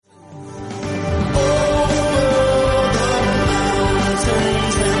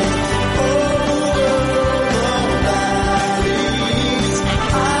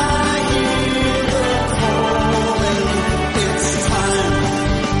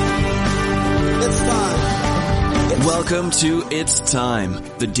Welcome to It's Time,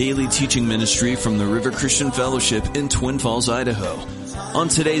 the daily teaching ministry from the River Christian Fellowship in Twin Falls, Idaho. On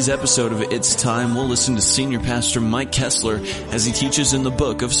today's episode of It's Time, we'll listen to Senior Pastor Mike Kessler as he teaches in the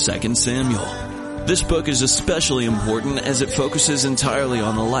book of 2 Samuel. This book is especially important as it focuses entirely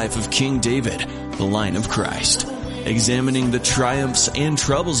on the life of King David, the line of Christ. Examining the triumphs and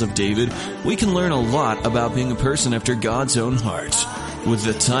troubles of David, we can learn a lot about being a person after God's own heart. With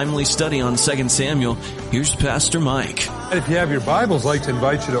the timely study on 2 Samuel, here's Pastor Mike. If you have your Bibles, I'd like to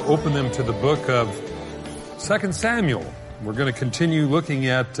invite you to open them to the book of 2 Samuel. We're going to continue looking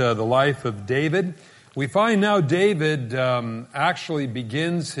at the life of David. We find now David actually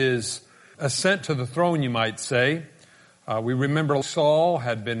begins his ascent to the throne, you might say. We remember Saul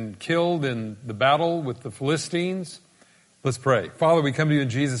had been killed in the battle with the Philistines. Let's pray. Father, we come to you in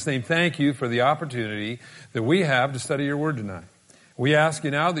Jesus' name. Thank you for the opportunity that we have to study your word tonight. We ask you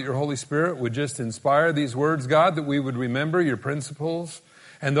now that your Holy Spirit would just inspire these words, God, that we would remember your principles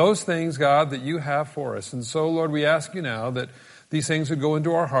and those things, God, that you have for us. And so, Lord, we ask you now that these things would go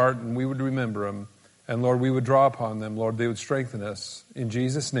into our heart and we would remember them. And, Lord, we would draw upon them. Lord, they would strengthen us. In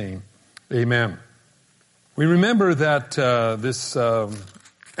Jesus' name, amen. We remember that this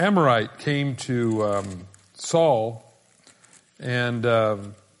Amorite came to Saul, and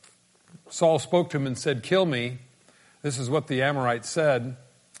Saul spoke to him and said, "Kill me." This is what the Amorite said.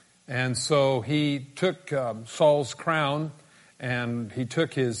 And so he took Saul's crown, and he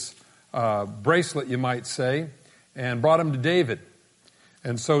took his bracelet, you might say, and brought him to David.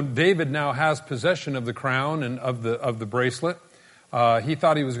 And so David now has possession of the crown and of the bracelet. He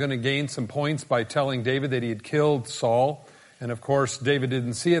thought he was going to gain some points by telling David that he had killed Saul. And of course, David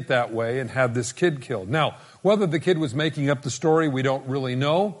didn't see it that way and had this kid killed. Now, whether the kid was making up the story, we don't really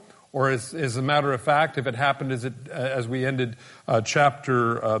know. Or as a matter of fact, if it happened as we ended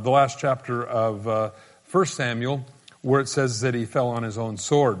the last chapter of 1 Samuel, where it says that he fell on his own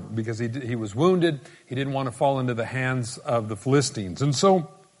sword because he was wounded. He didn't want to fall into the hands of the Philistines. And so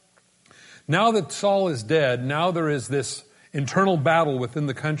now that Saul is dead, now there is this internal battle within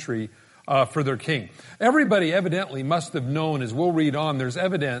the country for their king. Everybody evidently must have known, as we'll read on, there's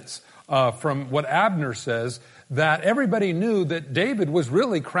evidence from what Abner says, that everybody knew that David was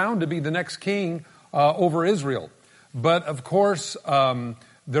really crowned to be the next king over Israel. But of course,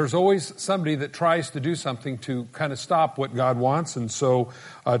 there's always somebody that tries to do something to kind of stop what God wants. And so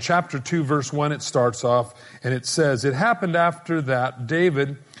chapter 2, verse 1, it starts off, and it says, "It happened after that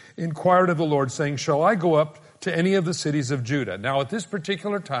David inquired of the Lord, saying, 'Shall I go up to any of the cities of Judah?'" Now, at this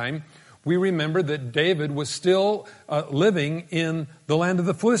particular time, we remember that David was still living in the land of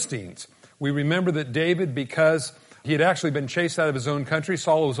the Philistines. We remember that David, because he had actually been chased out of his own country,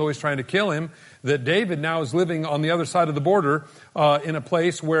 Saul was always trying to kill him, that David now is living on the other side of the border in a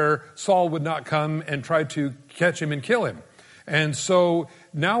place where Saul would not come and try to catch him and kill him. And so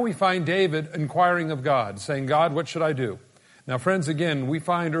now we find David inquiring of God, saying, "God, what should I do?" Now, friends, again, we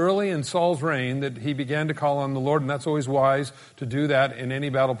find early in Saul's reign that he began to call on the Lord, and that's always wise to do that in any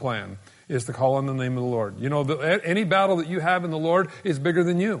battle plan, is to call on the name of the Lord. You know, any battle that you have in the Lord is bigger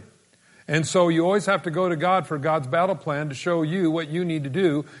than you. And so you always have to go to God for God's battle plan to show you what you need to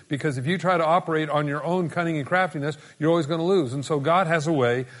do, because if you try to operate on your own cunning and craftiness, you're always going to lose. And so God has a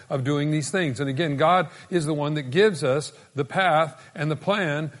way of doing these things. And again, God is the one that gives us the path and the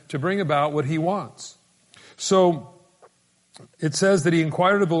plan to bring about what he wants. So it says that he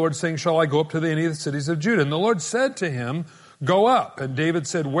inquired of the Lord, saying, "Shall I go up to any of the cities of Judah?" And the Lord said to him, "Go up." And David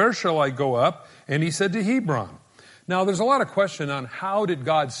said, "Where shall I go up?" And he said, "To Hebron." Now, there's a lot of question on how did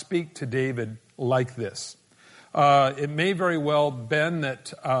God speak to David like this. It may very well been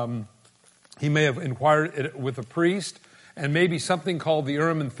that he may have inquired with a priest, and maybe something called the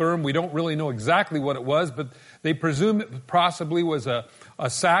Urim and Thummim. We don't really know exactly what it was, but they presume it possibly was a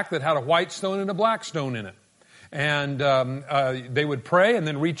sack that had a white stone and a black stone in it. And they would pray and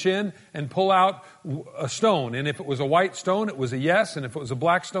then reach in and pull out a stone. And if it was a white stone, it was a yes. And if it was a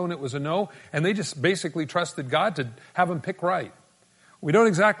black stone, it was a no. And they just basically trusted God to have them pick right. We don't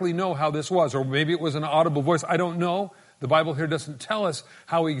exactly know how this was. Or maybe it was an audible voice. I don't know. The Bible here doesn't tell us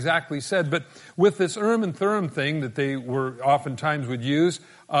how he exactly said. But with this Urim and Thummim thing that they were oftentimes would use,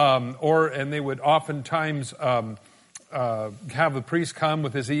 and they would oftentimes have the priest come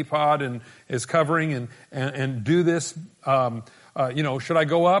with his ephod and his covering and do this. Should I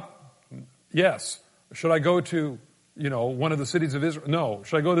go up? Yes. Should I go to, one of the cities of Israel? No.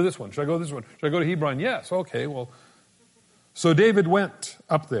 Should I go to this one? Should I go to this one? Should I go to Hebron? Yes. Okay, well. So David went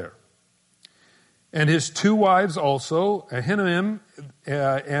up there. and his 2 wives also, Ahinoam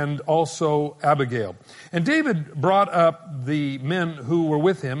and also Abigail. And David brought up the men who were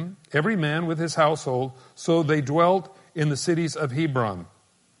with him, every man with his household, so they dwelt in the cities of Hebron.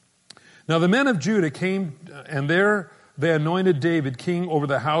 Now the men of Judah came, and there they anointed David king over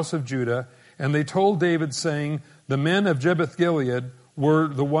the house of Judah, and they told David, saying, the men of Jabesh-gilead were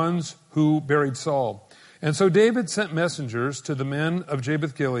the ones who buried Saul. And so David sent messengers to the men of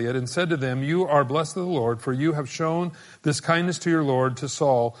Jabesh-gilead and said to them, you are blessed of the Lord, for you have shown this kindness to your Lord, to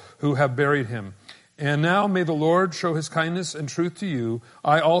Saul, who have buried him. And now may the Lord show his kindness and truth to you.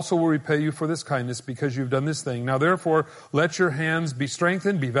 I also will repay you for this kindness, because you've done this thing. Now therefore, let your hands be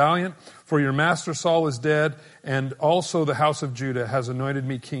strengthened, be valiant, for your master Saul is dead, and also the house of Judah has anointed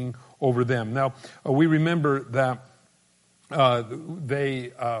me king over them. Now, we remember that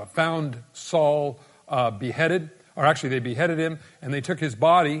they found Saul beheaded, or actually they beheaded him, and they took his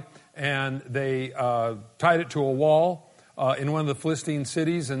body and they tied it to a wall in one of the Philistine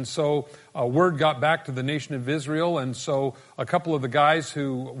cities. And so word got back to the nation of Israel, and so a couple of the guys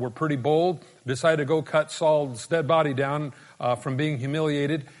who were pretty bold decided to go cut Saul's dead body down from being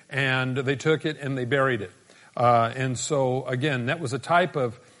humiliated, and they took it and they buried it. And so again, that was a type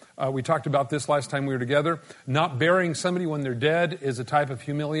of we talked about this last time we were together. Not burying somebody when they're dead is a type of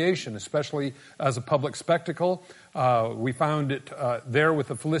humiliation, especially as a public spectacle. We found it there with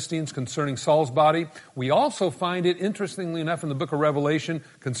the Philistines concerning Saul's body. We also find it, interestingly enough, in the book of Revelation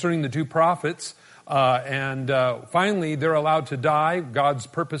concerning the 2 prophets. Finally, they're allowed to die. God's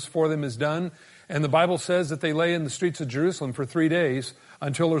purpose for them is done. And the Bible says that they lay in the streets of Jerusalem for 3 days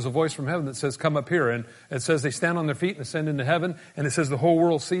until there's a voice from heaven that says, come up here. And it says they stand on their feet and ascend into heaven. And it says the whole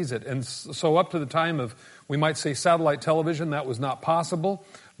world sees it. And so up to the time of, we might say, satellite television, that was not possible.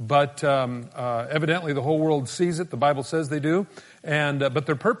 But evidently the whole world sees it. The Bible says they do. But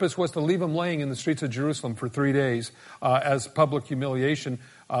their purpose was to leave them laying in the streets of Jerusalem for 3 days as public humiliation.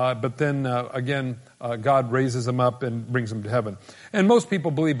 But then again, God raises them up and brings them to heaven. And most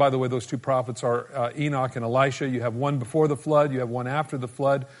people believe, by the way, those 2 prophets are Enoch and Elisha. You have one before the flood. You have one after the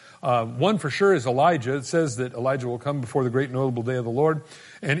flood. One for sure is Elijah. It says that Elijah will come before the great notable day of the Lord.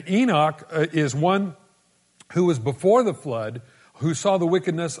 And Enoch is one who was before the flood, who saw the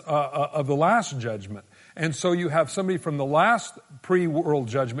wickedness of the last judgment. And so you have somebody from the last pre-world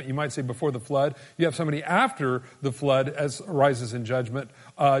judgment, you might say before the flood. You have somebody after the flood as arises in judgment,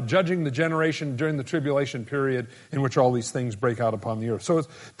 judging the generation during the tribulation period in which all these things break out upon the earth. So it's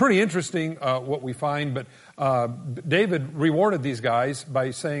pretty interesting what we find. But David rewarded these guys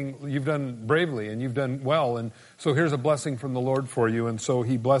by saying, you've done bravely and you've done well. And so here's a blessing from the Lord for you. And so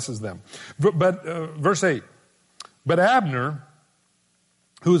he blesses them. But verse 8, but Abner,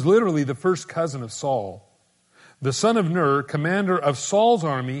 who is literally the first cousin of Saul, the son of Ner, commander of Saul's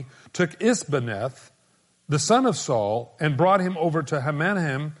army, took Isbaneth, the son of Saul, and brought him over to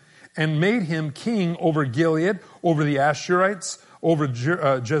Mahanaim and made him king over Gilead, over the Ashurites, over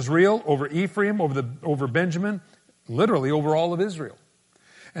Jezreel, over Ephraim, over Benjamin, literally over all of Israel.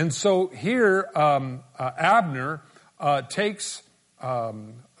 And so here Abner takes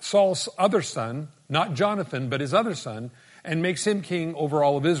Saul's other son, not Jonathan, but his other son, and makes him king over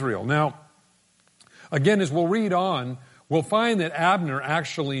all of Israel. Now, again, as we'll read on, we'll find that Abner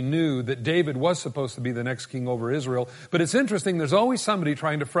actually knew that David was supposed to be the next king over Israel. But it's interesting, there's always somebody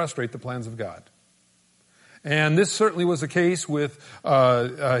trying to frustrate the plans of God. And this certainly was the case with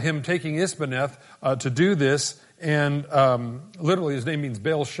him taking Isbaneth to do this. And literally his name means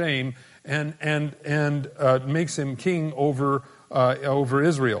Baal Shem, and makes him king over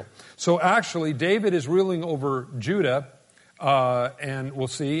Israel. So actually, David is ruling over Judah, and we'll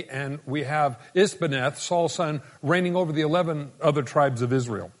see, and we have Isbaneth, Saul's son, reigning over the 11 other tribes of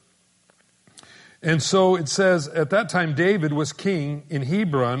Israel. And so it says, at that time David was king in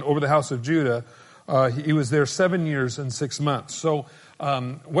Hebron over the house of Judah. He was there 7 years and 6 months. So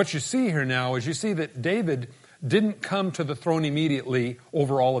what you see here now is you see that David didn't come to the throne immediately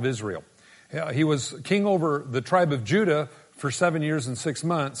over all of Israel. He was king over the tribe of Judah for 7 years and 6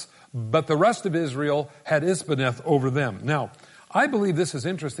 months, but the rest of Israel had Isbaneth over them. Now, I believe this is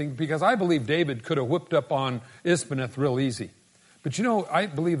interesting because I believe David could have whipped up on Isbaneth real easy. But you know, I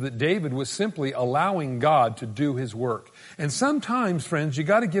believe that David was simply allowing God to do his work. And sometimes, friends, you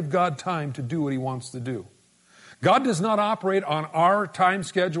got to give God time to do what he wants to do. God does not operate on our time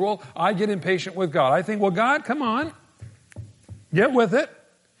schedule. I get impatient with God. I think, well, God, come on. Get with it.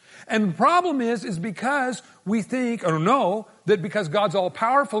 And the problem is because we think or know that because God's all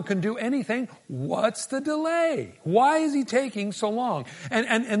powerful can do anything, what's the delay? Why is he taking so long?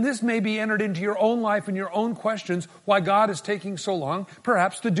 And this may be entered into your own life and your own questions, why God is taking so long,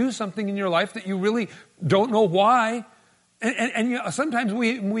 perhaps to do something in your life that you really don't know why. And you know, sometimes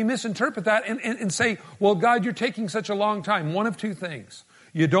we misinterpret that and say, well, God, you're taking such a long time. One of two things.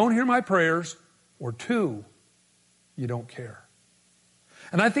 You don't hear my prayers, or two, you don't care.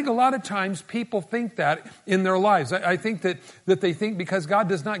 And I think a lot of times people think that in their lives. I think that they think because God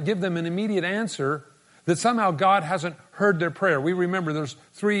does not give them an immediate answer, that somehow God hasn't heard their prayer. We remember there's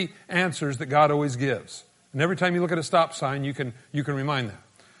 3 answers that God always gives. And every time you look at a stop sign, you can remind them.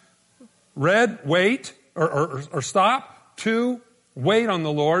 Red, wait, or stop. 2, wait on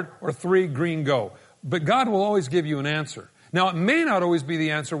the Lord. Or 3, green, go. But God will always give you an answer. Now, it may not always be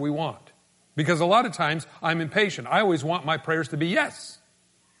the answer we want. Because a lot of times, I'm impatient. I always want my prayers to be yes.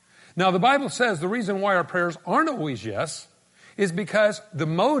 Now, the Bible says the reason why our prayers aren't always yes is because the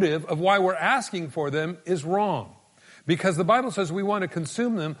motive of why we're asking for them is wrong. Because the Bible says we want to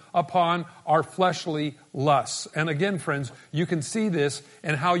consume them upon our fleshly lusts. And again, friends, you can see this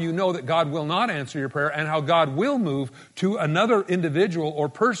in how you know that God will not answer your prayer and how God will move to another individual or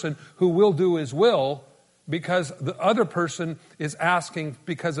person who will do his will because the other person is asking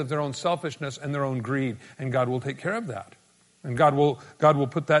because of their own selfishness and their own greed. And God will take care of that. And God will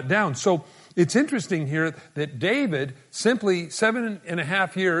put that down. So it's interesting here that David, simply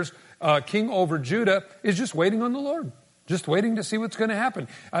 7.5 years, king over Judah, is just waiting on the Lord. Just waiting to see what's going to happen.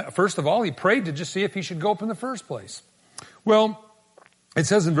 First of all, he prayed to just see if he should go up in the first place. Well, it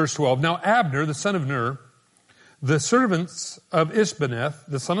says in verse 12, Now Abner, the son of Ner, the servants of Ishbosheth,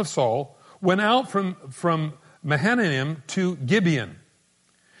 the son of Saul, went out from Mahanaim to Gibeon.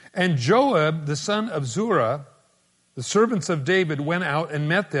 And Joab, the son of Zurah, the servants of David went out and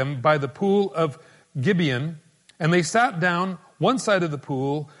met them by the pool of Gibeon, and they sat down one side of the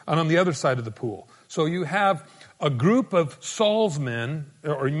pool and on the other side of the pool. So you have a group of Saul's men,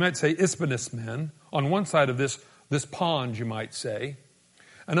 or you might say Ishbosheth's men, on one side of this pond, you might say.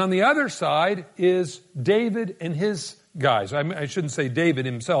 And on the other side is David and his guys. I shouldn't say David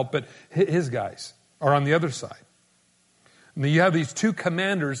himself, but his guys are on the other side. And you have these 2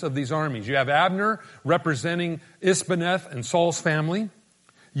 commanders of these armies. You have Abner representing Ishbosheth and Saul's family.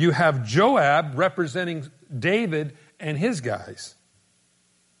 You have Joab representing David and his guys.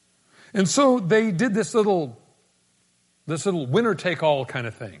 And so they did this little winner-take-all kind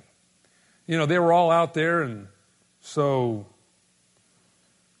of thing. You know, they were all out there, and so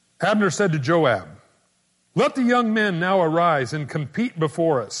Abner said to Joab, Let the young men now arise and compete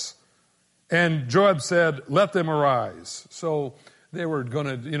before us. And Joab said, Let them arise. So they were going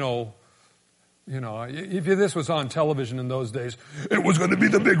to, if this was on television in those days, it was going to be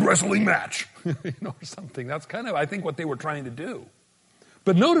the big wrestling match, or something. That's kind of, I think, what they were trying to do.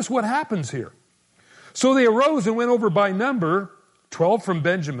 But notice what happens here. So they arose and went over by number, 12 from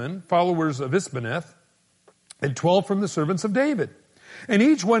Benjamin, followers of Ishbosheth, and 12 from the servants of David. And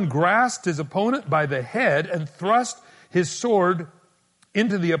each one grasped his opponent by the head and thrust his sword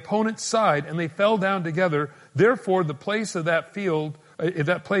into the opponent's side, and they fell down together. Therefore, the place of that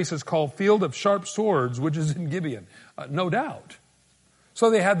place is called Field of Sharp Swords, which is in Gibeon. No doubt. So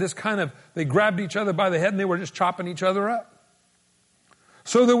they had this they grabbed each other by the head and they were just chopping each other up.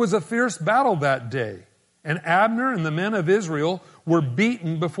 So there was a fierce battle that day, and Abner and the men of Israel were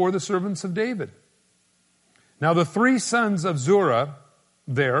beaten before the servants of David. Now the 3 sons of Zurah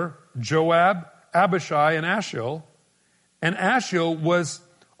there, Joab, Abishai, and Asahel, and Asahel was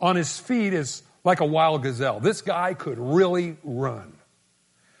on his feet as like a wild gazelle. This guy could really run.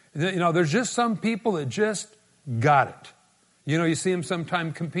 There's just some people that just got it. You see them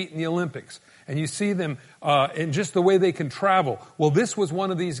sometime compete in the Olympics. And you see them in just the way they can travel. Well, this was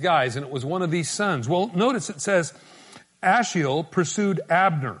one of these guys, and it was one of these sons. Well, notice it says, Asahel pursued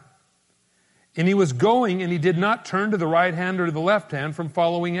Abner. And he was going, and he did not turn to the right hand or to the left hand from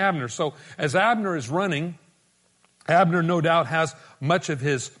following Abner. So as Abner is running, Abner, no doubt, has much of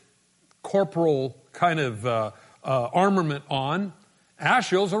his corporal kind of armament on.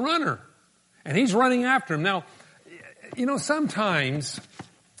 Ashael's a runner, and he's running after him. Now, sometimes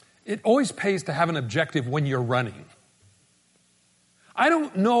it always pays to have an objective when you're running. I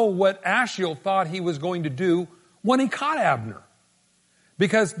don't know what Asahel thought he was going to do when he caught Abner.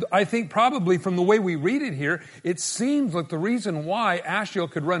 Because I think probably from the way we read it here, it seems like the reason why Asahel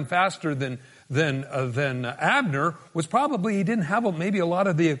could run faster than Abner was probably he didn't have maybe a lot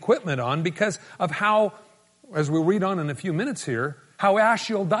of the equipment on because of how, as we'll read on in a few minutes here, how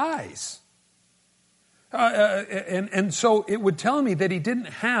Asahel dies. And so it would tell me that he didn't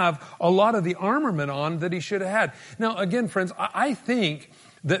have a lot of the armament on that he should have had. Now, again, friends, I think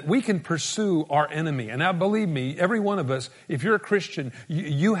that we can pursue our enemy. And now, believe me, every one of us, if you're a Christian,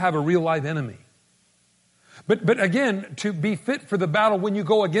 you have a real life enemy. But again, to be fit for the battle when you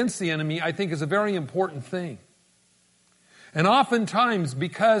go against the enemy, I think is a very important thing. And oftentimes,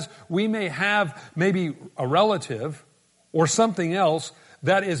 because we may have maybe a relative or something else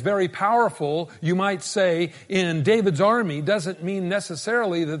that is very powerful, you might say, in David's army, doesn't mean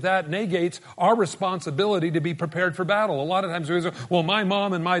necessarily that negates our responsibility to be prepared for battle. A lot of times we say, well, my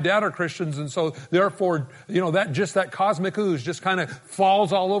mom and my dad are Christians, and so therefore, that cosmic ooze just kind of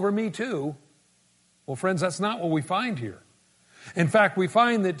falls all over me too. Well, friends, that's not what we find here. In fact, we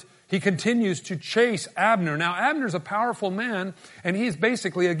find that he continues to chase Abner. Now, Abner's a powerful man, and he's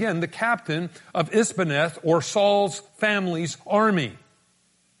basically, again, the captain of Isbaneth, or Saul's family's army.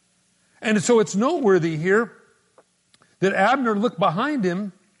 And so it's noteworthy here that Abner looked behind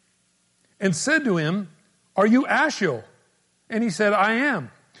him and said to him, "Are you Asahel?" And he said, "I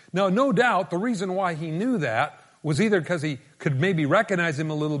am." Now, no doubt the reason why he knew that was either because he could maybe recognize him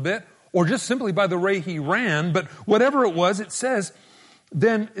a little bit, or just simply by the way he ran. But whatever it was, it says,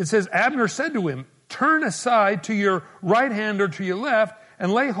 Abner said to him, "Turn aside to your right hand or to your left,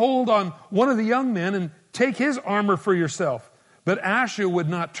 and lay hold on one of the young men, and take his armor for yourself." But Asahel would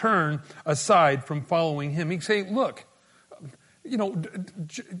not turn aside from following him. He'd say, "Look,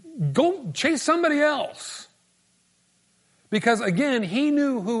 go chase somebody else." Because again, he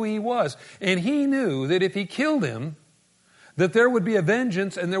knew who he was. And he knew that if he killed him, that there would be a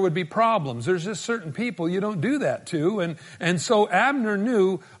vengeance and there would be problems. There's just certain people you don't do that to. And so Abner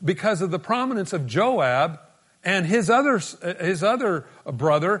knew, because of the prominence of Joab and his other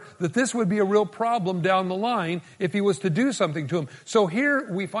brother, that this would be a real problem down the line if he was to do something to him. So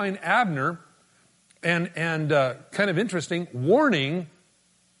here we find Abner, and kind of interesting, warning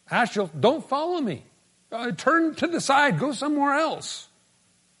Asahel, "Don't follow me. Turn to the side. Go somewhere else."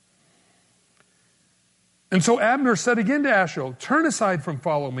 And so Abner said again to Asahel, "Turn aside from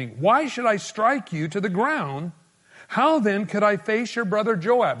following me. Why should I strike you to the ground? How then could I face your brother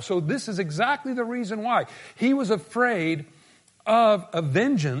Joab?" So this is exactly the reason why. He was afraid of a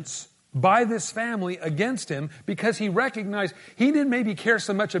vengeance by this family against him, because he recognized he didn't maybe care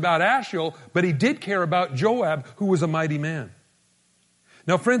so much about Asahel, but he did care about Joab, who was a mighty man.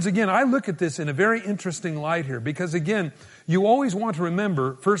 Now, friends, again, I look at this in a very interesting light here, because again, you always want to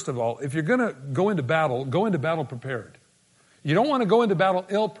remember, first of all, if you're going to go into battle prepared. You don't want to go into battle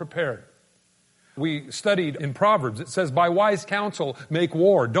ill-prepared. We studied in Proverbs, it says, "By wise counsel make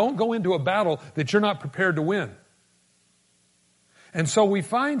war." Don't go into a battle that you're not prepared to win. And so we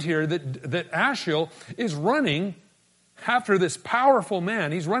find here that Asahel is running after this powerful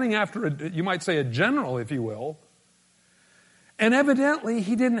man. He's running after, you might say, a general, if you will. And evidently,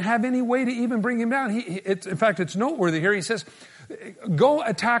 he didn't have any way to even bring him down. In fact, it's noteworthy here. He says, "Go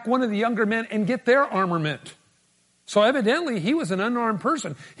attack one of the younger men and get their armament." So evidently, he was an unarmed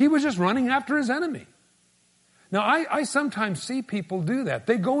person. He was just running after his enemy. Now, I sometimes see people do that.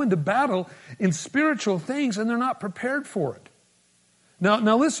 They go into battle in spiritual things, and they're not prepared for it.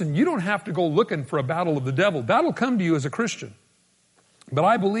 Now listen, you don't have to go looking for a battle of the devil. That'll come to you as a Christian. But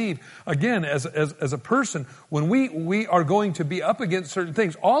I believe, again, as a person, when we are going to be up against certain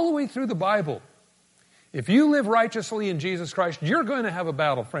things, all the way through the Bible, if you live righteously in Jesus Christ, you're going to have a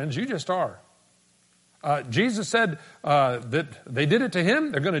battle, friends. You just are. Jesus said that they did it to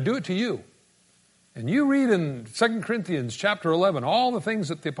him, they're going to do it to you. And you read in 2 Corinthians chapter 11, all the things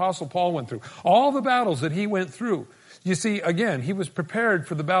that the Apostle Paul went through, all the battles that he went through. You see, again, he was prepared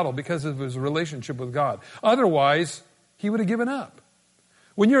for the battle because of his relationship with God. Otherwise, he would have given up.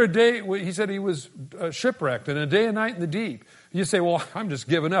 When you're he said he was shipwrecked and a day and night in the deep. You say, "Well, I'm just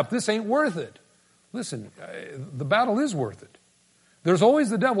giving up. This ain't worth it." Listen, the battle is worth it. There's always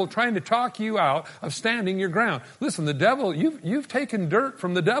the devil trying to talk you out of standing your ground. Listen, the devil, you've taken dirt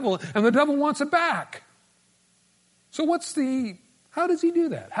from the devil, and the devil wants it back. So how does he do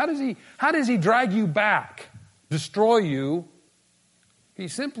that? How does he drag you back, destroy you? He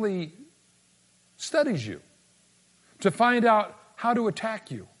simply studies you to find out how to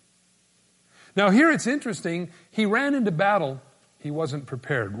attack you. Now here it's interesting. He ran into battle. He wasn't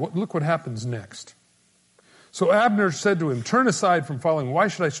prepared. Look what happens next. So Abner said to him, "Turn aside from following. Why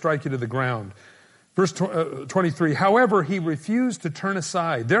should I strike you to the ground?" Verse 23, however, he refused to turn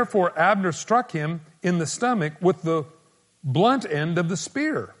aside. Therefore Abner struck him in the stomach with the blunt end of the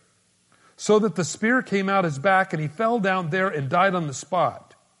spear, so that the spear came out his back, and he fell down there and died on the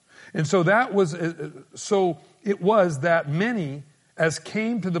spot. And so it was that many as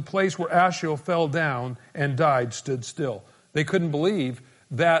came to the place where Asahel fell down and died, stood still. They couldn't believe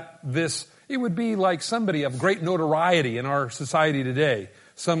that it would be like somebody of great notoriety in our society today,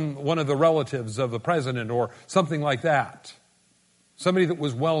 one of the relatives of the president or something like that. Somebody that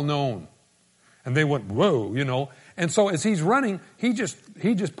was well known. And they went, whoa, And so as he's running, he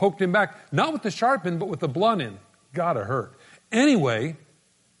just poked him back, not with the sharp end, but with the blunt end. Gotta hurt. Anyway,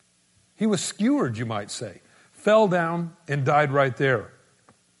 he was skewered, you might say. Fell down and died right there.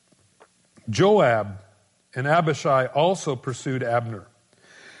 Joab and Abishai also pursued Abner.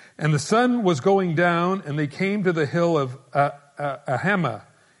 And the sun was going down, and they came to the hill of Ahiman,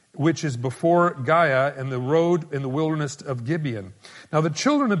 which is before Giah, and the road in the wilderness of Gibeon. Now the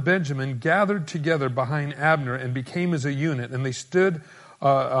children of Benjamin gathered together behind Abner and became as a unit, and they stood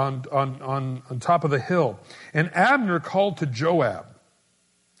on top of the hill. And Abner called to Joab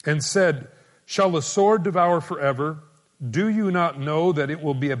and said, "Shall the sword devour forever? Do you not know that it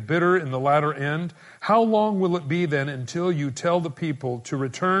will be a bitter in the latter end? How long will it be then until you tell the people to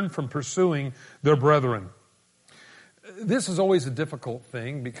return from pursuing their brethren?" This is always a difficult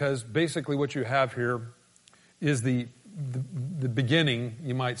thing because basically what you have here is the beginning,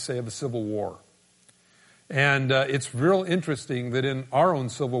 you might say, of a civil war. And it's real interesting that in our own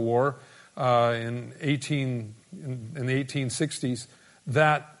civil war in the 1860s,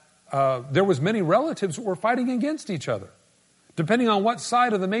 that there was many relatives who were fighting against each other. Depending on what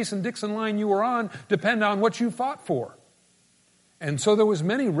side of the Mason-Dixon line you were on, depended on what you fought for. And so there was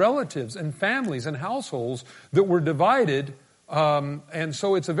many relatives and families and households that were divided. And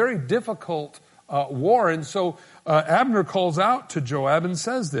so it's a very difficult war. And so Abner calls out to Joab and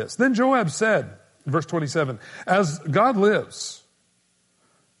says this. Then Joab said, verse 27, "As God lives,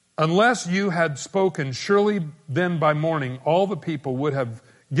 unless you had spoken, surely then by morning all the people would have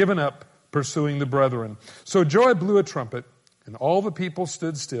given up pursuing the brethren." So Joab blew a trumpet, and all the people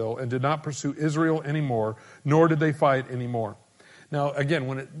stood still and did not pursue Israel anymore, nor did they fight anymore. Now, again,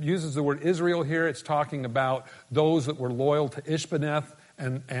 when it uses the word Israel here, it's talking about those that were loyal to Ishbosheth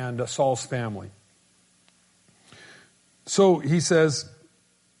and Saul's family. So he says,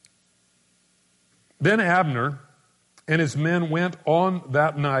 "Then Abner and his men went on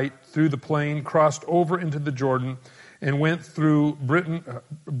that night through the plain, crossed over into the Jordan, and went through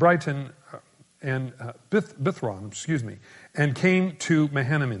Brighton and Bithron, and came to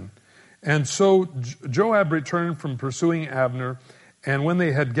Mahanaim. And so Joab returned from pursuing Abner, and when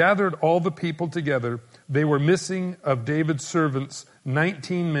they had gathered all the people together, they were missing of David's servants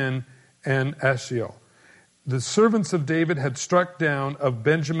 19 men and Asahel. The servants of David had struck down of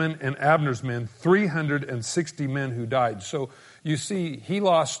Benjamin and Abner's men 360 men who died. So you see, he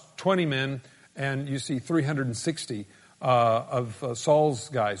lost 20 men, and you see 360 of Saul's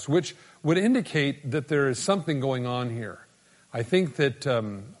guys, which would indicate that there is something going on here. I think that,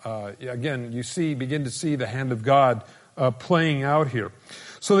 again, begin to see the hand of God playing out here.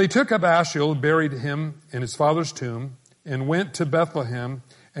 So they took up Asahel and buried him in his father's tomb and went to Bethlehem.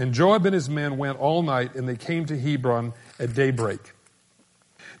 And Joab and his men went all night, and they came to Hebron at daybreak.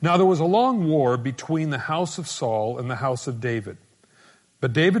 Now there was a long war between the house of Saul and the house of David.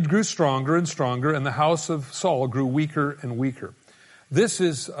 But David grew stronger and stronger, and the house of Saul grew weaker and weaker. This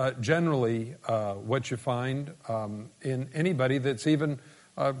is generally what you find in anybody that's even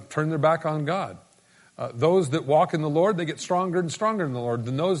turned their back on God. Those that walk in the Lord, they get stronger and stronger in the Lord.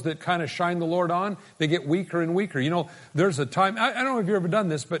 And those that kind of shine the Lord on, they get weaker and weaker. You know, there's a time, I don't know if you've ever done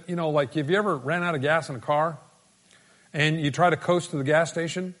this, but, like if you ever ran out of gas in a car and you try to coast to the gas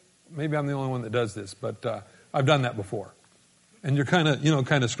station, maybe I'm the only one that does this, but I've done that before. And you're kind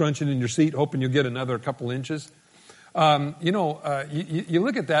of scrunching in your seat, hoping you'll get another couple inches. You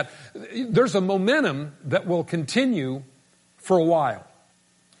look at that, there's a momentum that will continue for a while.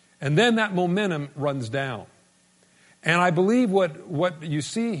 And then that momentum runs down. And I believe what you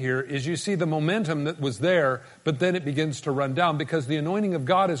see here is you see the momentum that was there, but then it begins to run down because the anointing of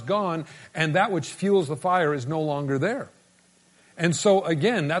God is gone, and that which fuels the fire is no longer there. And so,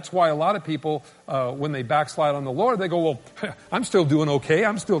 again, that's why a lot of people, when they backslide on the Lord, they go, well, I'm still doing okay.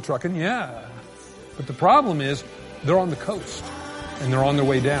 I'm still trucking. Yeah. But the problem is they're on the coast, and they're on their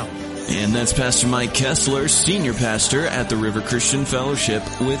way down. And that's Pastor Mike Kessler, Senior Pastor at the River Christian Fellowship,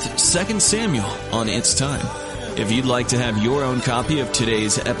 with 2 Samuel on It's Time. If you'd like to have your own copy of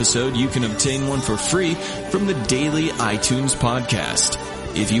today's episode, you can obtain one for free from the Daily iTunes Podcast.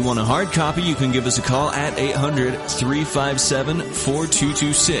 If you want a hard copy, you can give us a call at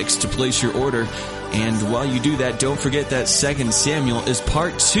 800-357-4226 to place your order. And while you do that, don't forget that 2 Samuel is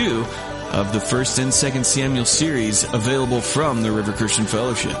part 2 of the 1 and 2 Samuel series available from the River Christian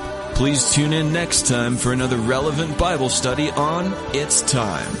Fellowship. Please tune in next time for another relevant Bible study on It's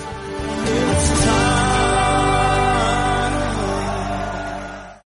Time.